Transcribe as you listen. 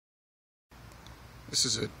This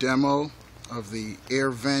is a demo of the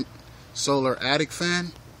air vent solar attic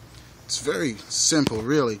fan. It's very simple,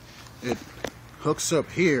 really. It hooks up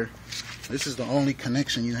here. This is the only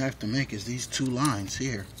connection you have to make, is these two lines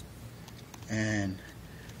here. And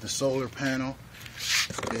the solar panel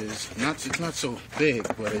is it's not so big,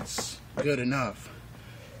 but it's good enough.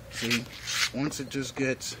 See, once it just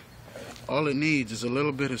gets, all it needs is a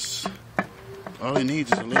little bit of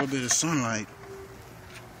sunlight.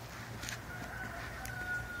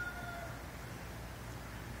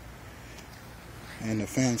 And the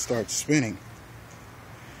fan starts spinning.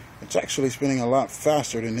 It's actually spinning a lot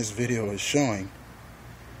faster than this video is showing.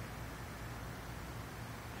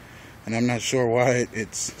 And I'm not sure why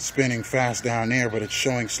it's spinning fast down there, but it's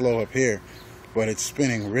showing slow up here. But it's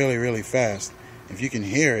spinning really, really fast. If you can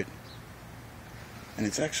hear it, and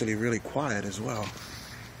it's actually really quiet as well.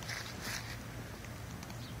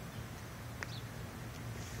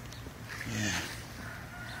 Yeah.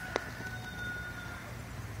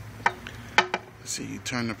 See, you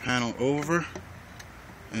turn the panel over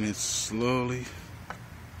and it slowly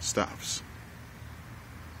stops.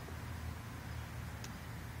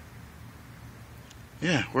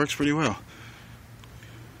 Yeah, works pretty well.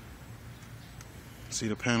 See,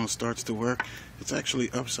 the panel starts to work. It's actually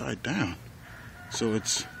upside down. So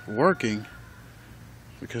it's working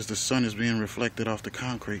because the sun is being reflected off the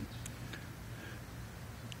concrete.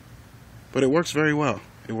 But it works very well.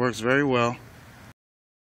 It works very well.